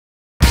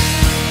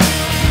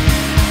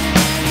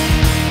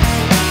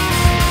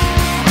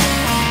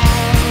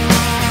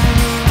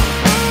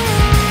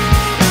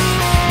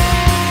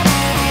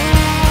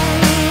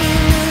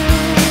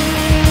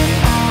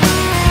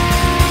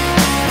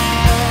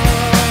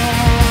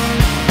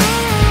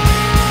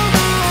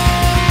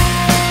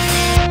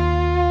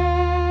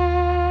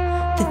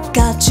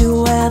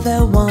they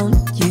want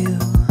you.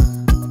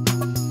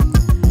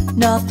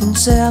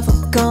 Nothing's ever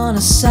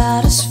gonna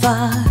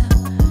satisfy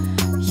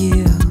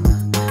you.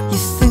 You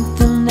think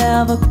they'll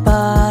never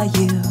buy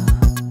you.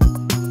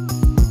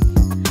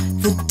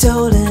 They're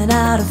doling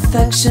out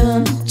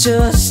affection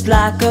just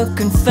like a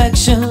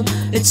confection.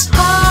 It's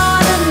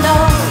hard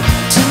enough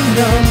to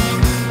know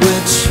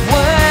which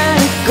way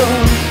to go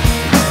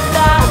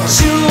without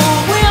you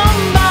in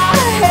my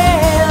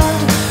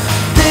hand.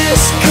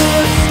 This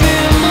could be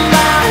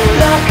my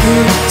lucky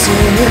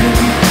day.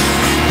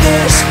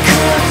 This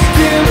could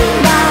be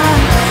my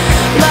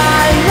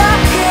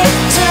lucky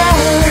day.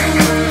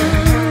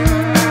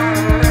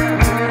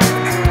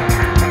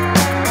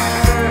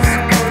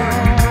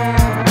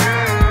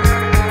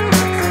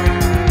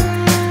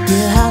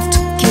 You have to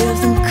give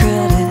them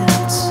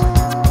credit,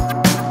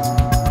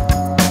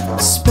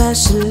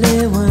 especially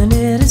when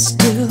it is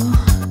due.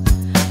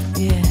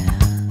 Yeah,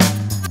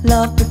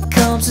 love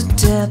becomes a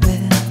debit.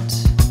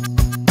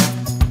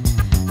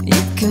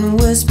 You can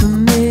whisper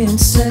me in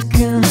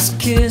seconds,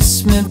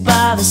 kiss me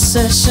by the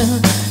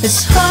session.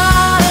 It's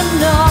hard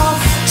enough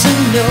to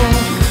know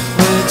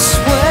which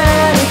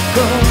way to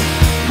go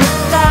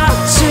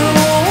without you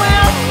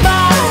in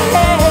my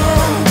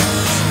hand.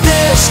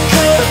 This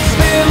could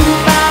be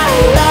my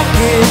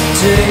lucky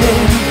day.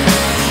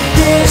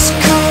 This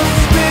could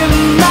be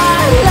my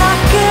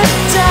lucky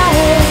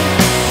day.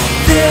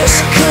 This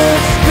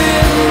could be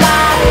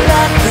my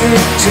lucky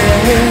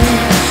day.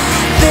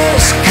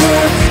 This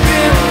could be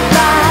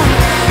my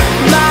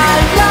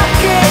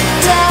lucky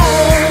day.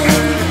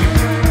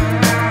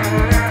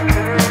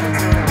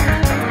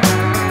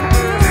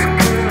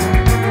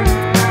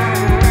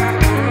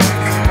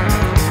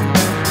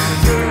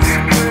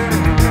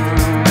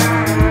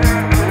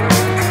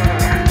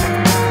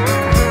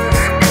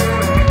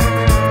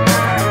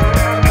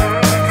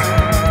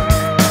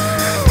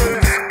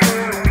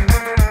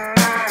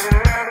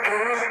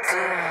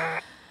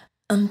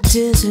 I'm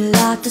dizzy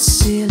like the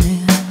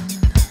ceiling.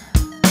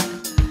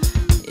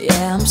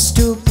 Yeah, I'm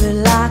stupid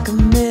like a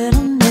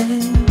middle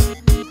name.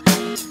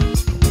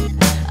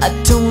 I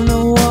don't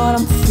know what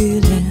I'm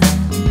feeling.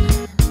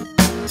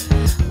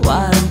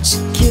 Why don't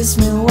you kiss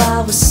me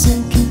while we're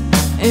sinking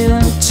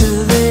into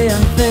the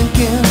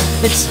unthinking?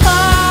 It's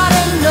hard